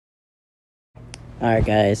Alright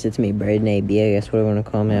guys, it's me, Braden AB, I guess what I want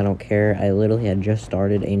to call me, I don't care. I literally had just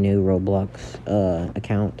started a new Roblox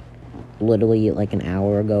account, literally like an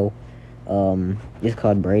hour ago. It's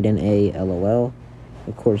called Braden A LOL,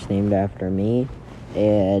 of course named after me.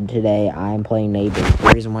 And today I'm playing Neighbors.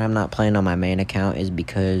 The reason why I'm not playing on my main account is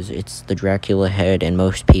because it's the Dracula head, and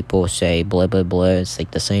most people say blah blah blah. It's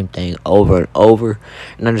like the same thing over and over.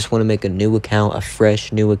 And I just want to make a new account, a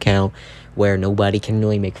fresh new account, where nobody can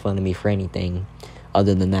really make fun of me for anything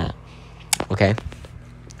other than that. Okay?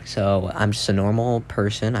 So I'm just a normal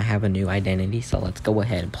person. I have a new identity, so let's go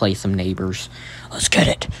ahead and play some Neighbors. Let's get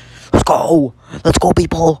it. Let's go. Let's go,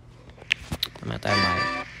 people. I'm at that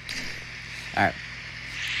mic. Alright.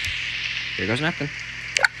 Here goes nothing.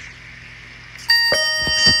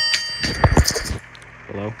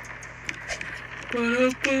 Hello?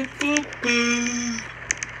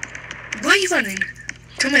 Why are you running?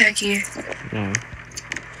 Come back here. No.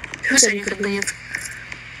 Who said you could leave?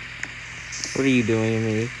 What are you doing to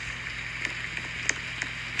me?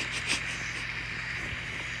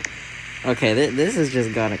 Okay, this has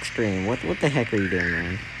just gone extreme. What the heck are you doing,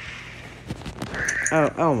 man?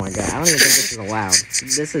 Oh my god, I don't even think this is allowed.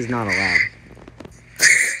 This is not allowed.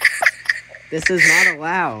 This is not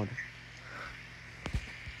allowed.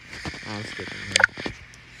 Oh, I'm skipping here.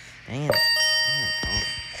 Dang it. Oh.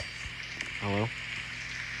 Hello?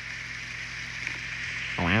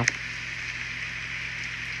 Hello?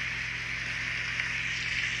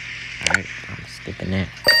 Alright, I'm skipping that.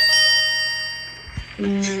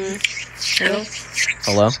 Hello?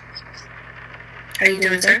 Hello? How are you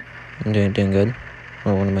doing, sir? I'm doing good.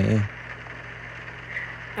 Well, what about you?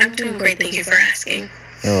 I'm doing great, thank you for asking.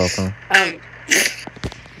 You're welcome.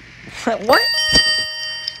 What?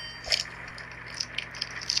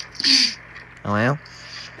 Hello?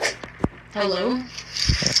 Hello?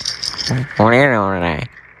 What are you doing today?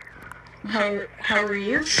 How are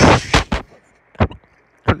you?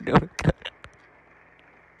 I'm doing good.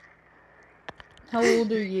 How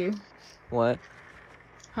old are you? What?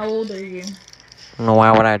 How old are you? No,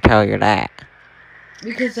 why would I tell you that?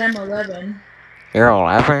 Because I'm 11. You're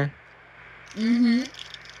 11? Mm-hmm.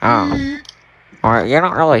 Oh. Alright, you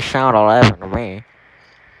don't really sound 11 to me.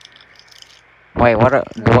 Wait, Well,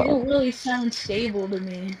 you don't really sound stable to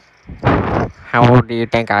me. How old do you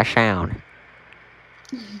think I sound?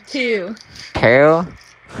 2. 2?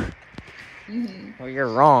 Mm-hmm. Well, you're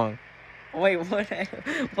wrong. Wait,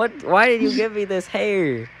 what? Why did you give me this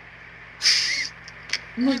hair?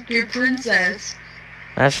 Look, you're princess.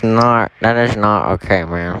 That is not okay,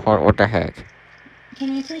 man. What the heck?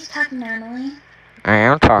 Can you please talk normally? I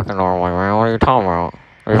am talking normally, man. What are you talking about?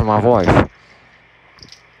 Where's my voice?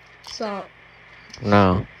 Stop.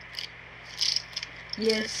 No.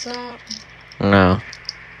 Yes, stop. No.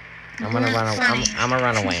 I'm gonna run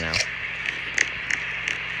away now.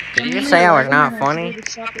 Did you just say I was not funny? Did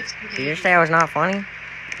you just say I was not funny?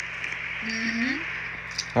 Mm-hmm.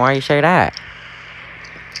 Why you say that?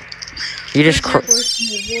 You just crushed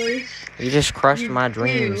my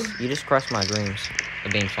dreams. You just crushed my dreams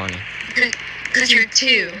of being funny. Because you're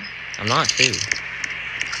 2. I'm not 2.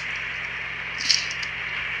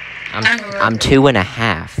 I'm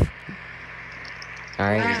 2.5.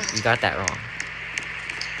 Alright, Wow. you got that wrong.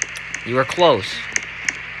 You were close.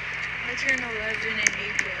 I turn 11 in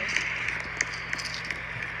April.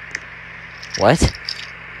 What?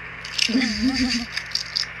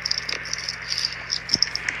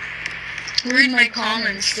 Read my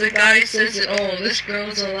comments. The guy says that, oh, this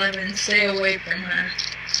girl's 11. Stay away from her.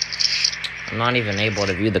 I'm not even able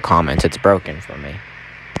to view the comments. It's broken for me.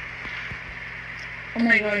 Oh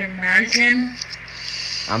my god, imagine.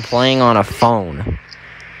 I'm playing on a phone.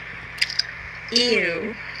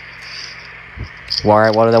 Ew.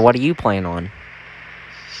 What are you playing on?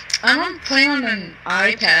 I'm playing on an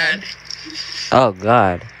iPad. Oh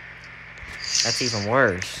god. That's even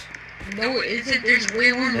worse. No, is it? There's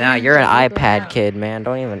way more. Nah, you're an iPad kid, man.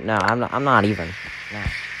 Don't even. No, I'm not even. No.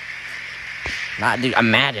 Not, dude,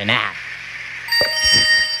 imagine that.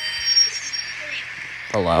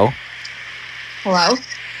 Hello? Hello?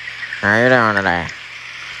 How are you doing today?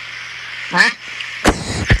 Huh?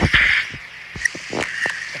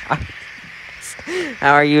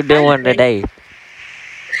 How are you doing today?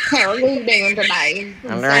 How are you doing today?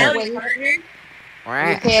 I'm doing. You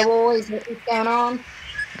Right. cowboys, what's going on?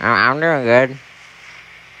 I'm doing good.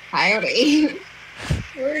 Howdy.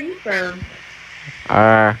 Where are you from?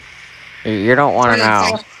 You don't want to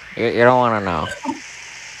know. You don't want to know.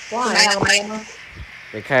 Why? Alabama.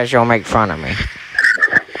 Because you'll make fun of me.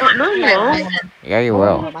 Oh, no, you won't. Yeah, you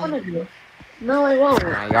will. No, I won't.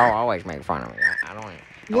 Y'all always make fun of me. I don't.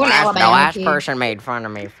 The last person made fun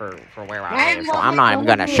of me for where I live, so I'm not even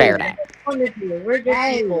gonna share that. We're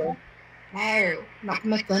just people. No, not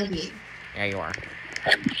make fun of you. Yeah, you are.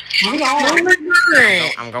 No,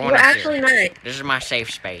 I'm going We're up actually here. not. This is my safe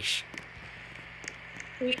space.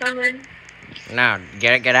 Can you come in? No,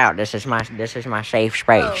 get out. This is my safe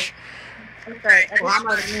space. Okay. Well, I'm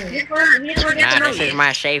already in. Just wanna get to know This is you.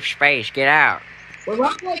 my safe space. Get out. We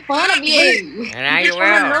won't make fun of you. And now You you just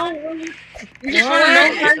wanna will. know where you just wanna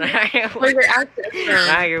know Now you where will. your access from.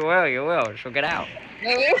 Now you will. You will. So get out.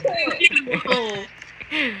 Oh,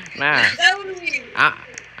 Nah. Tony.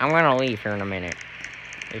 I'm gonna leave here in a minute.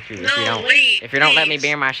 If you don't Wait. if you don't let me be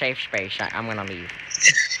in my safe space, I'm gonna leave.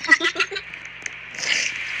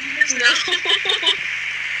 No.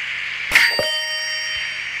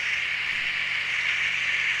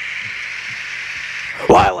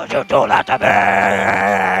 Why would you do that to me?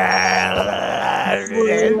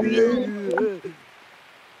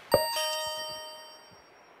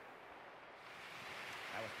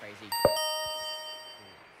 That was crazy.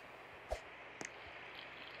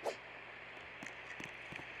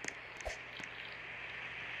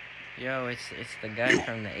 Yo, it's the guy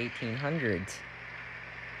from the 1800s.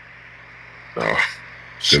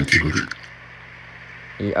 1700.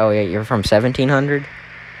 Oh yeah, you're from 1700?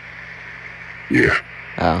 Yeah,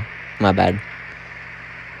 Oh, my bad.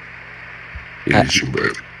 it is your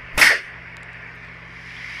bad.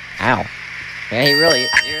 Ow. Yeah, he really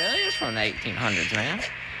is from the 1800s, man.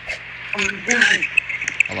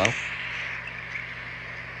 Hello?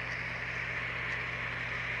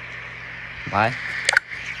 Bye.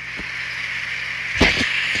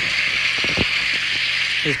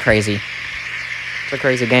 He's crazy. It's a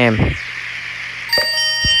crazy game.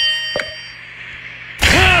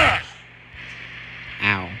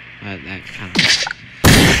 Ow. That kind of...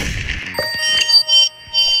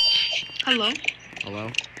 Hello. Hello?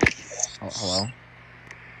 Hello?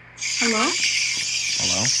 Hello.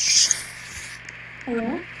 Hello?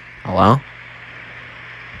 Hello? Hello?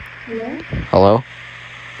 Hello? Hello?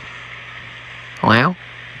 Hello?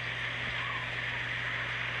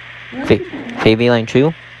 Phoebe Lane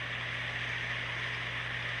 2?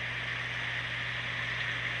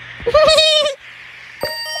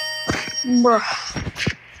 Bruh.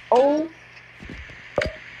 Oh.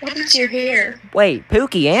 What is your hair? Wait,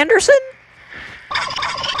 Pookie Anderson?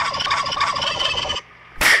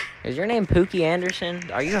 Is your name Pookie Anderson?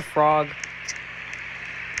 Are you a frog?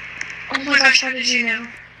 Oh my gosh, how did you know?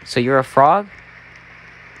 So you're a frog?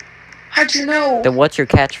 How'd you know? Then what's your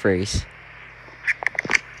catchphrase?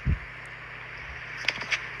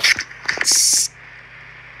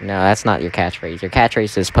 No, that's not your catchphrase. Your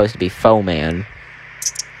catchphrase is supposed to be faux man.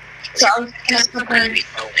 So that's not gonna be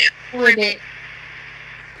with it.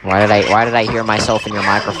 Why did I hear myself in your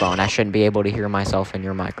microphone? I shouldn't be able to hear myself in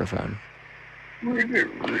your microphone.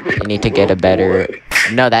 You need to get a better...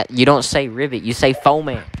 No, that you don't say rivet, you say faux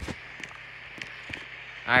man.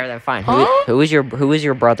 Alright, then fine. Who is your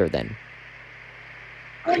brother then?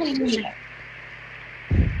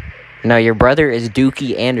 No, your brother is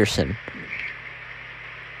Dookie Anderson.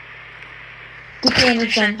 Dookie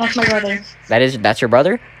Anderson. That's my brother. That's your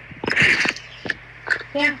brother?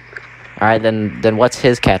 Yeah. Alright, then what's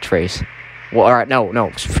his catchphrase? Well, alright,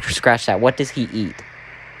 no, scratch that. What does he eat?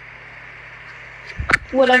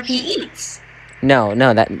 Whatever he eats. No,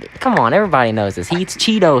 come on, everybody knows this. He eats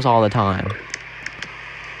Cheetos all the time.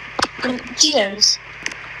 Cheetos.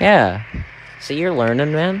 Yeah. See, you're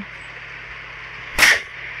learning, man.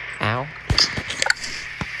 Ow.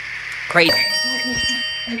 Crazy.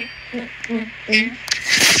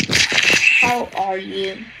 How are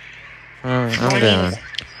you?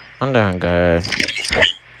 I'm doing good.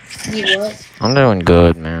 You what? I'm doing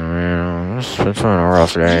good, man. It's been a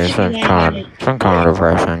rough day. It's been kind of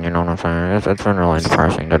depressing, you know what I'm saying? It's been really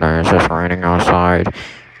depressing today. It's just raining outside.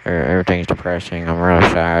 Everything's depressing. I'm really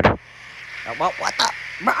sad. What the?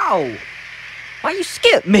 Bro! Why you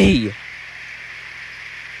skip me?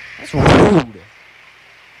 That's rude.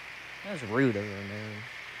 That's rude of her, man.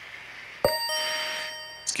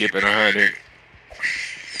 Skipping 100.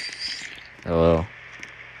 Hello.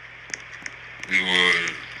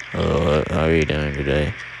 Hello, how are you doing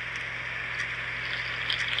today?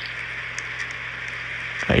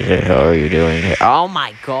 I said, how are you doing? Oh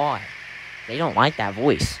my god. They don't like that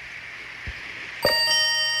voice.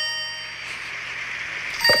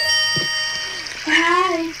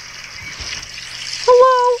 Hi.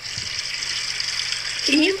 Hello.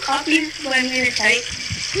 Can you copy what I'm gonna type?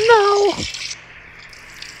 No.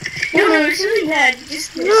 No, it's really bad.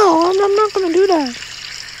 Just No, I'm not gonna do that.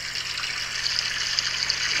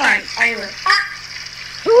 Fine, I will.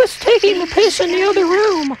 Who is taking a piss in the other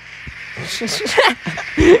room?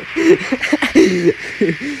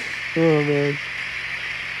 Oh, man.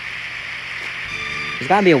 There's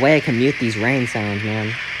gotta be a way I can mute these rain sounds,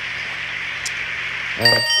 man.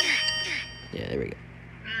 Yeah, there we go.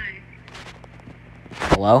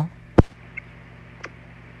 Hello?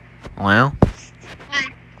 Hello?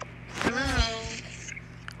 Hi. Hello.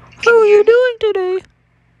 How are you doing today?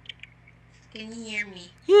 Can you hear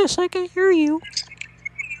me? Yes, I can hear you.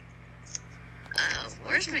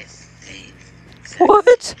 Where's my thing?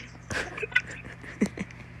 What?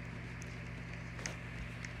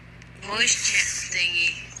 Voice chat thingy.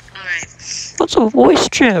 Alright. What's a voice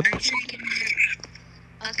chip? Are you sure you can hear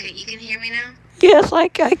me? Okay, you can hear me now? Yes, I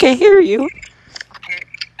can hear you.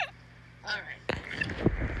 Alright.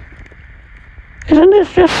 Isn't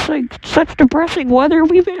this just like such depressing weather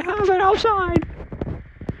we've been having outside?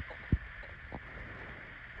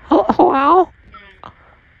 Hello?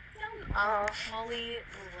 Holly.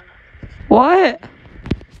 What?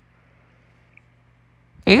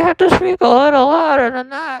 You have to speak a little louder than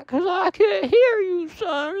that, because I can't hear you,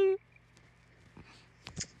 Sonny.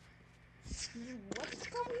 What's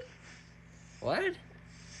going on? What?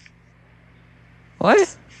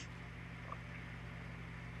 What?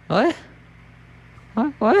 What?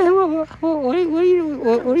 What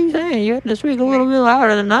are you saying? You have to speak a little bit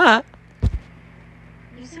louder than that.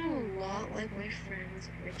 You sound a lot like my friend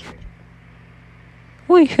Richard.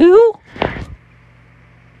 Wait, who?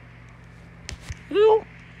 Who?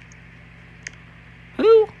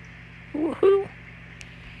 Who? Who?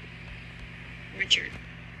 Richard.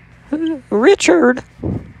 Richard?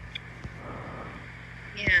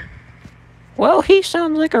 Yeah. Well, he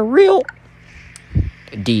sounds like a real...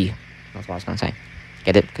 D. That's what I was gonna say.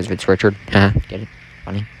 Get it? Because it's Richard. Get it?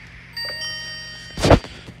 Funny.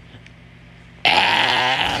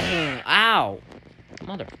 Ow!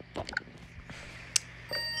 Motherfucker.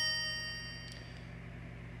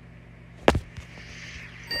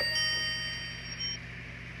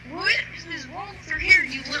 What is wrong with your hair,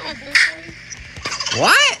 you little boy?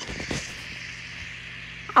 What?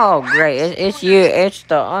 Oh, great. It's you. It's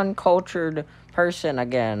the uncultured person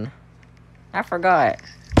again. I forgot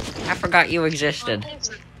you existed.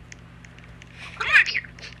 Come back here.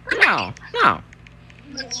 No. Come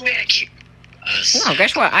back here. No,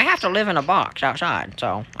 guess what? I have to live in a box outside,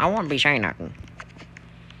 so I won't be saying nothing.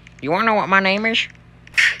 You wanna know what my name is?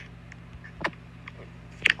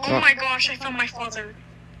 Oh my gosh, I found my father.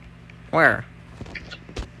 Where?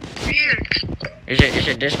 Here. Is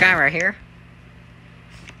it this guy right here?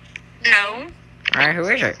 No. Alright, who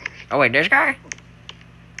is it? Oh wait, this guy?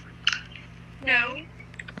 No.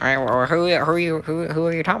 Alright, well, who are you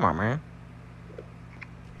talking about, man?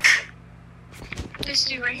 This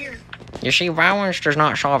dude right here. You see, violence does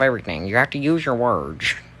not solve everything. You have to use your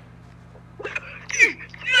words.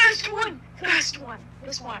 Last one.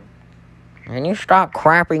 This one. Can you stop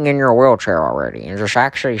crapping in your wheelchair already and just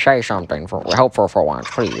actually say something helpful for once,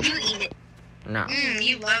 please? You eat it. No.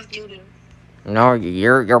 You love doo-doo. No,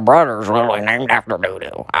 your brother's literally named after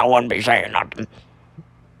doo-doo. I wouldn't be saying nothing.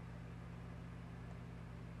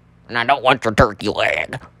 And I don't want your turkey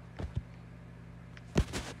leg.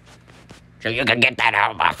 So you can get that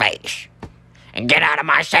out of my face. And get out of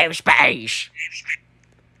my safe space.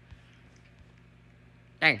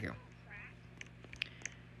 Thank you.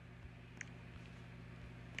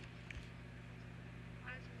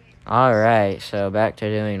 Alright, so back to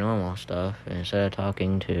doing normal stuff instead of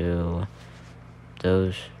talking to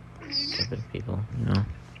those stupid people, you know.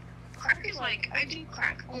 Crack is like, I do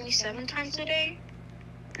crack only 7 times a day.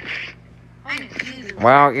 I'm a doo-doo.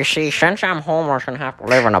 Well, you see, since I'm homeless and have to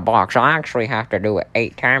live in a box, I actually have to do it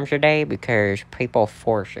 8 times a day because people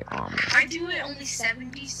force it on me. I do it only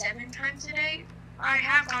 77 times a day. I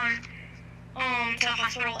have gone to the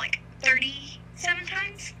hospital like 37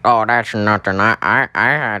 times. Oh, that's nothing. I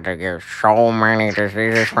had to get so many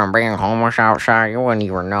diseases from being homeless outside, you wouldn't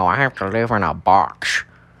even know. I have to live in a box.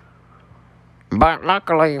 But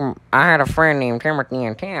luckily, I had a friend named Timothy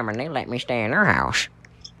and Tim, and they let me stay in their house.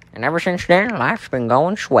 And ever since then, life's been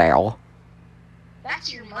going swell.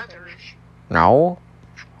 That's your mother. No.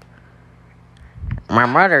 My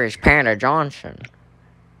mother is Panda Johnson.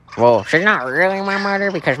 Well, she's not really my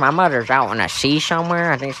mother because my mother's out in the sea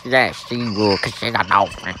somewhere. I think she's at SeaWorld because she's a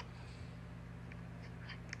dolphin.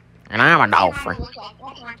 And I'm a dolphin.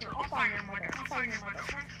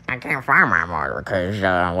 I can't find my mother because,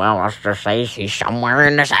 well, let's just say she's somewhere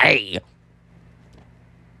in the sea.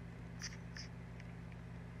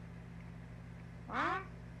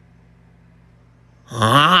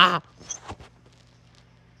 Huh?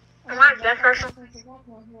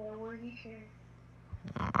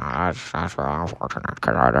 That's very unfortunate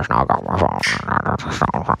because I just now got my phone.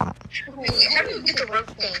 Okay, how do you get the rope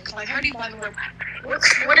thing? Like, how do you buy the rope? What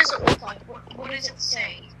does it look like? What does it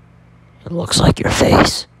say? It looks like your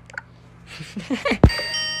face.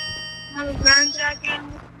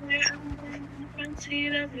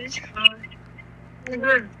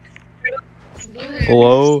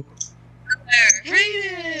 Hello?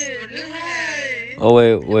 Oh,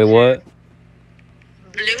 wait, what?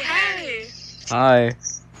 Blue hay. Hi.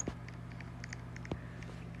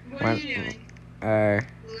 What are you doing?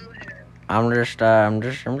 I'm just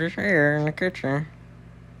here in the kitchen.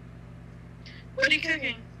 What are you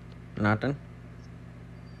cooking? Nothing?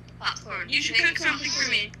 Popcorn. You should cook something for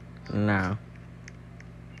me. No.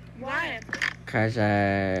 Why? Cause,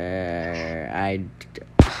 dang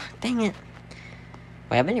it.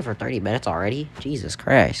 Wait, I've been here for 30 minutes already? Jesus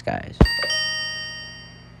Christ, guys.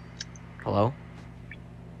 Hello?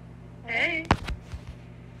 Hey.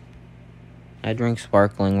 I drink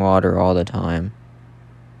sparkling water all the time.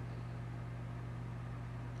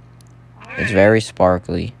 It's very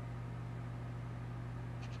sparkly.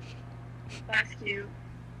 That's cute.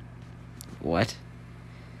 What?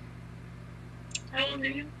 How old are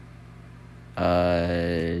you?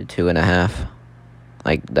 2.5.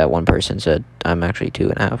 Like that one person said, I'm actually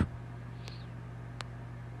 2.5.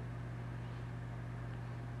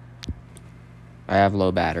 I have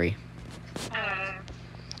low battery.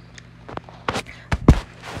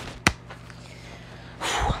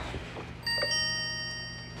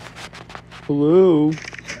 Hello?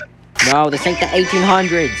 No, this ain't the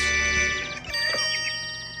 1800s.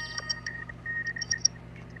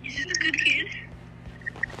 Is this a good kid?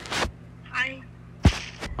 Hi.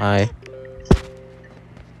 Hi.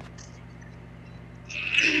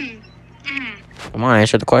 Come on,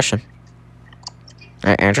 answer the question.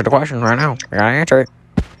 Answer the question right now. I gotta answer it.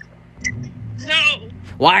 No.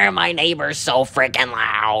 Why are my neighbors so freaking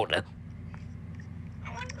loud?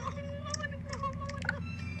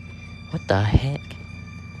 What the heck?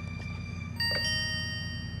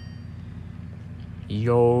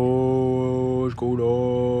 Yo, what's going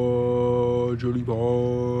on, Johnny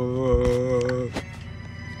Boy?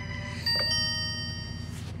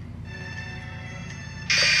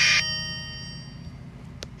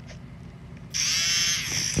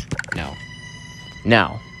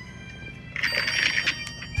 No.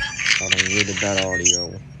 I don't muted that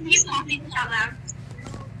audio. You talking out loud.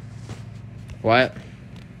 What?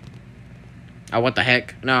 Oh, what the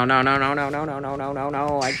heck? No. I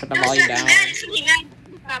put the volume down.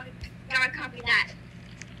 Gotta copy that.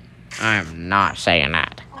 I'm not saying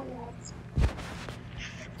that.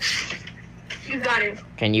 You got it.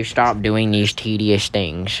 Can you stop doing these tedious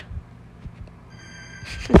things?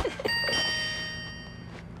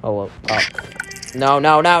 Oh. No. I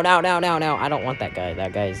don't want that guy.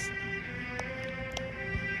 That guy's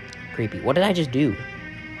creepy. What did I just do?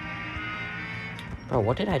 Bro,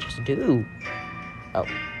 what did I just do? Oh.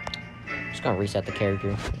 Just gonna reset the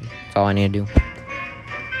character. That's all I need to do.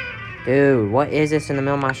 Dude, what is this in the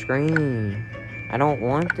middle of my screen? I don't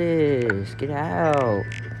want this. Get out.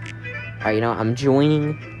 Alright, you know, I'm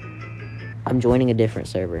joining a different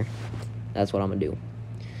server. That's what I'm gonna do.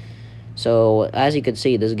 So, as you can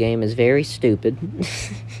see, this game is very stupid.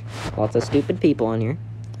 Lots of stupid people on here.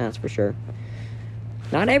 That's for sure.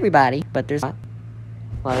 Not everybody, but there's a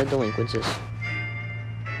lot of delinquencies.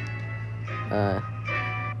 I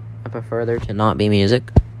prefer there to not be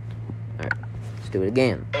music. Alright, let's do it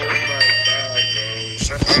again. Oh my god, bro.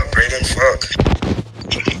 Shut up, Brandon.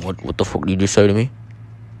 Fuck. What the fuck did you say to me?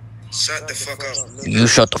 Shut the fuck up. You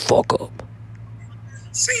shut the fuck up.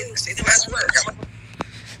 Say the last word.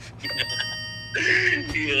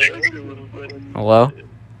 Hello?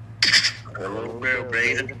 Hello,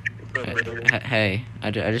 Brandon. Hey,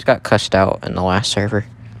 I just got cussed out in the last server.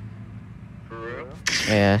 For real?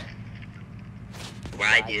 Yeah,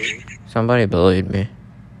 Why, dude? somebody bullied me.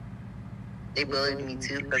 They bullied me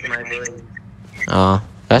too because my voice.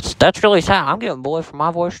 That's really sad. I'm getting bullied for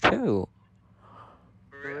my voice too.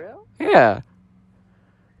 For real? Yeah,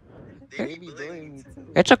 They may be bullying me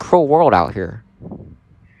too. it's a cruel world out here.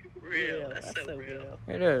 Real, that's so real.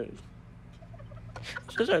 It is.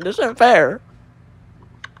 This isn't fair.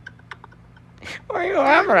 Why are you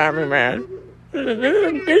laughing at me, man?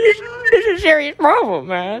 This is a serious problem,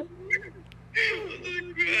 man.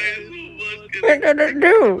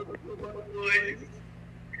 Dude,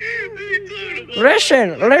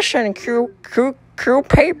 listen, Q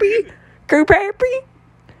Papy,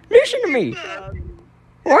 listen to me.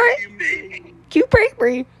 What? Q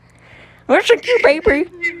Papy. Listen, Q Papy.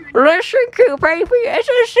 It's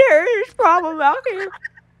a serious problem out here.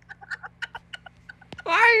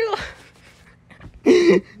 Why are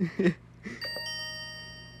you?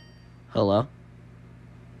 Hello?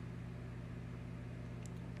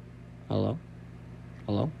 Hello?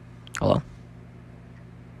 Hello? Hello?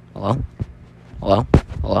 Hello? Hello?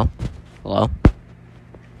 Hello? Hello?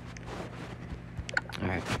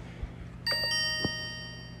 Alright.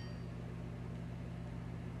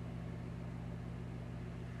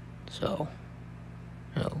 So,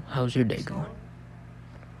 how's your day going?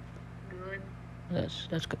 Good.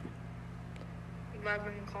 That's good. I've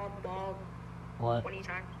been called bald What? 20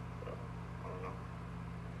 times. So, I don't know.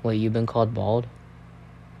 Wait, you've been called bald?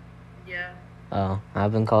 Yeah. Oh,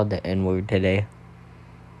 I've been called the N-word today.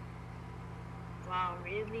 Wow,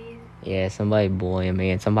 really? Yeah, somebody bullying me,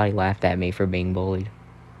 and somebody laughed at me for being bullied.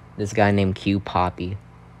 This guy named Q Poppy.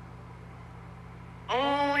 Oh,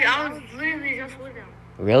 I was literally just with him.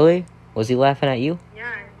 Really? Was he laughing at you?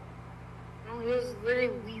 Yeah. No, he was literally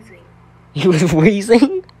wheezing. He was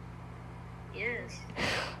wheezing? Yes.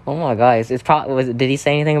 Oh my gosh, it's probably did he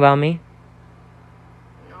say anything about me?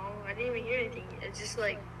 No, I didn't even hear anything. It just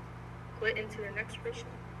like put into the next person.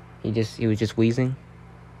 He was just wheezing?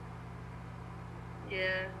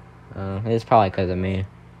 Yeah. It's probably because of me.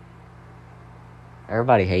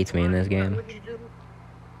 Everybody hates me in this game. What'd you do?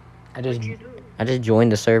 I What'd you do? just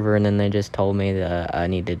joined the server and then they just told me that I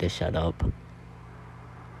needed to shut up.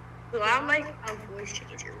 So I'm like a voice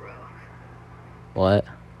changer, bro. What?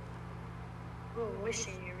 I'm a voice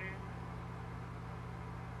changer, man.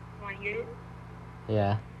 Wanna hear it?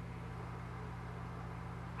 Yeah.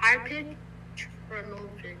 High pitch or low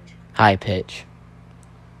pitch? High pitch.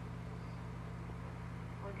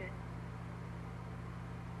 Okay.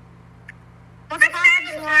 What's up,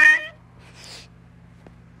 everyone?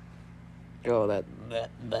 Oh, that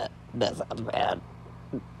sounds bad.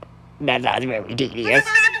 That sounds very tedious.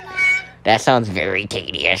 That sounds very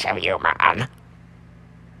tedious of you, man.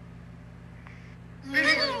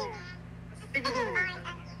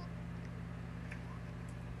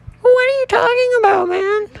 What are you talking about,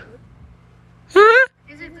 man? Huh?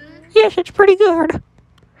 Is it good? Yes, it's pretty good.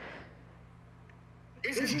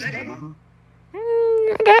 Is it better?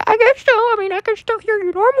 I guess so. I mean, I can still hear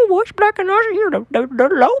your normal voice, but I can also hear the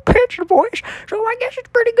low-pitched voice, so I guess it's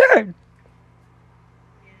pretty good.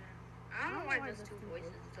 Yeah. I don't know why there's two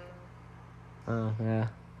voices, though. Oh, yeah.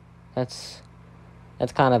 That's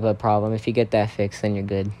kind of a problem. If you get that fixed, then you're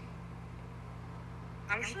good.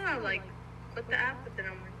 I'm just gonna, like, quit the app, but then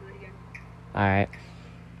I'm gonna do it again. Alright.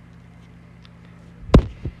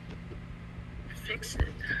 Fix it.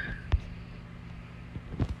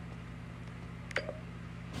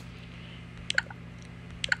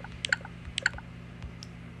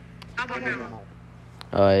 How about now?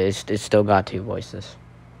 It's still got two voices.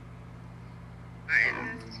 Alright.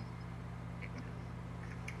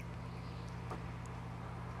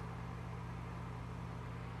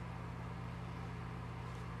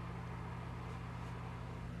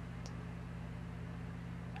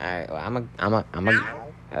 Alright, well,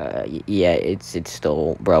 yeah, it's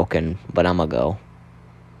still broken, but I'm gonna go.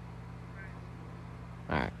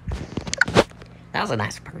 Alright. That was a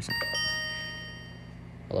nice person.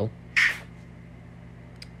 Hello?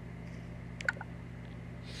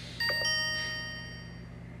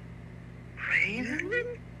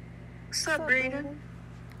 Brayden? What's up, Brayden?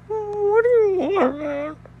 What do you want,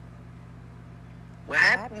 man? What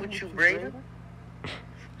happened with you, Brayden?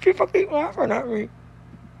 People keep laughing at me.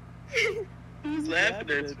 Who's laughing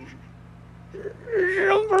at you?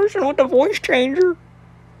 Some person with the voice changer.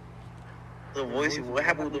 The voice. What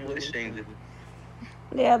happened with the voice changer?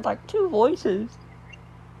 They had like two voices.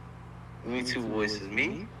 Me two voices.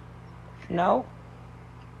 Me? No?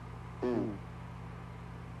 Ooh.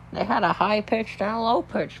 They had a high-pitched and a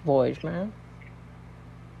low-pitched voice, man.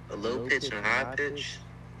 A low pitch and high pitch.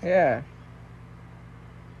 Yeah.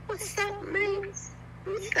 What's that mean?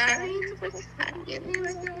 What's that mean? What's that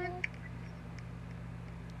mean?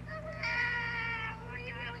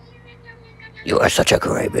 You are such a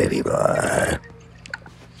great baby boy.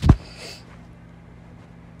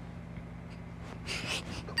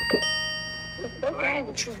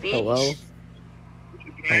 Hello?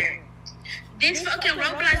 This fucking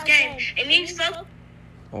Roblox game, and these folks.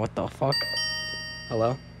 What the fuck?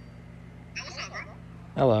 Hello? What's up, bro?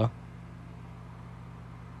 Hello.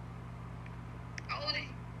 How old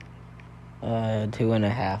are you?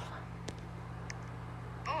 2.5.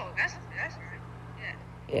 Oh, that's right. Yeah.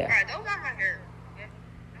 Yeah. Alright, don't mind my hair. Okay?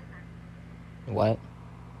 Don't mind. What?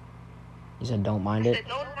 You said don't mind I it? said,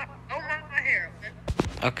 don't mind my hair,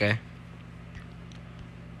 okay? Okay.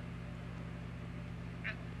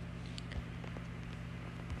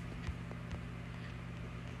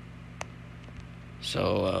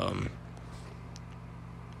 So,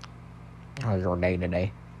 how's your day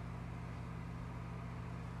today?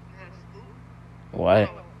 What?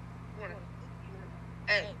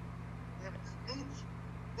 Hey.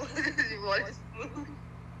 What is smooth?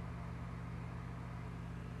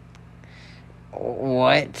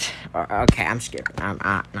 What? Okay, I'm scared.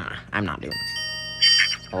 Nah, I'm not doing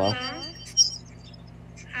it. Hello?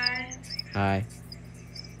 Hi. Hi.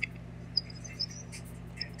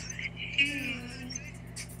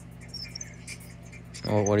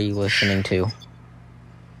 Well, what are you listening to?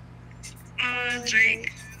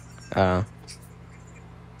 Drake. Uh,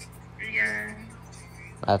 Yeah.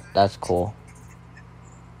 that's cool.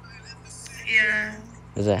 Yeah.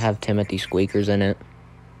 Does it have Timothy Squeakers in it?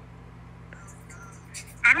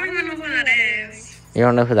 I don't even know who that is. You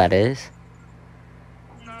don't know who that is?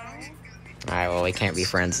 No. Alright, well, we can't be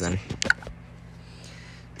friends then.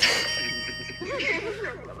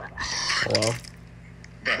 Hello?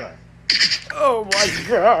 Oh my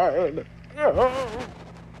god! Oh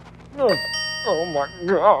my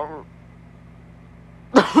god!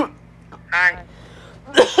 Hi.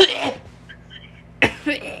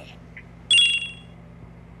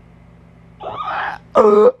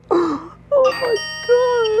 Oh my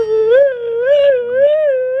god!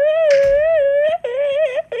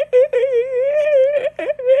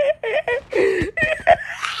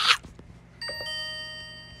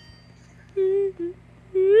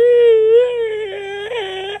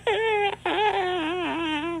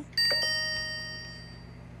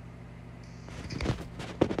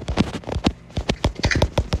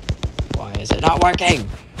 Why is it not working?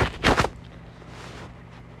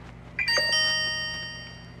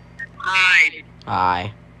 Hide.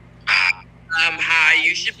 Hi. Hi.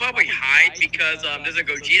 You should probably hide because there's a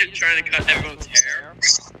Gogeta trying to cut everyone's hair.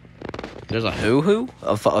 There's a who?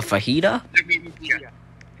 A fajita? Yeah.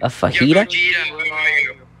 A fajita? Gogeta, where are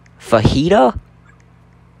you? Fajita?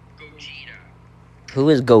 Gogeta. Who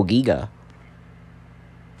is Gogiga?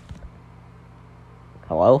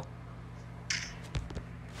 Hello?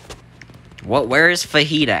 What? Where is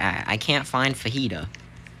fajita at? I can't find fajita.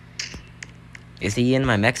 Is he in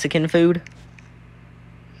my Mexican food?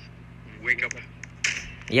 Wake up.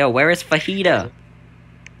 Yo, where is fajita?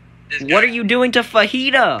 This What guy. are you doing to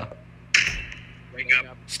fajita? Wake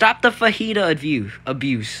up. Stop the fajita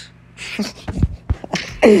abuse.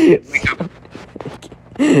 Wake up.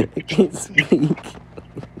 I can't speak.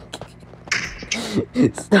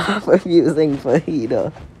 Stop abusing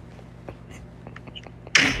fajita.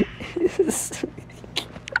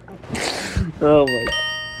 Oh my.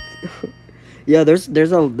 Yeah, there's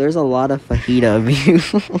a lot of fajita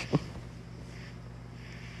abuse.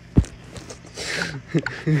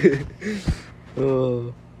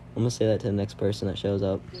 Oh, I'm gonna say that to the next person that shows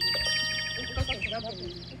up.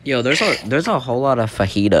 Yo, there's a whole lot of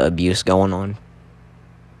fajita abuse going on.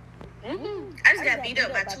 I just got beat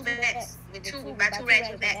up by two vets. By two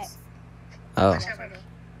ratchet vets. Oh,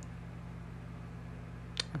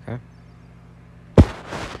 okay.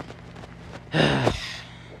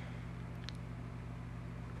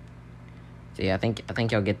 See, I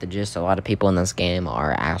think you'll get the gist. A lot of people in this game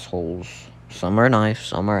are assholes. Some are nice,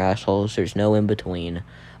 some are assholes. There's no in between.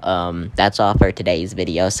 That's all for today's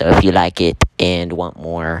video. So if you like it and want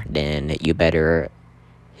more, then you better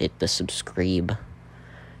hit the subscribe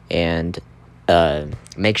and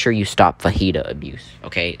make sure you stop fajita abuse.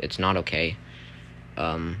 Okay, it's not okay.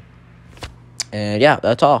 And yeah,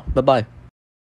 that's all. Bye bye.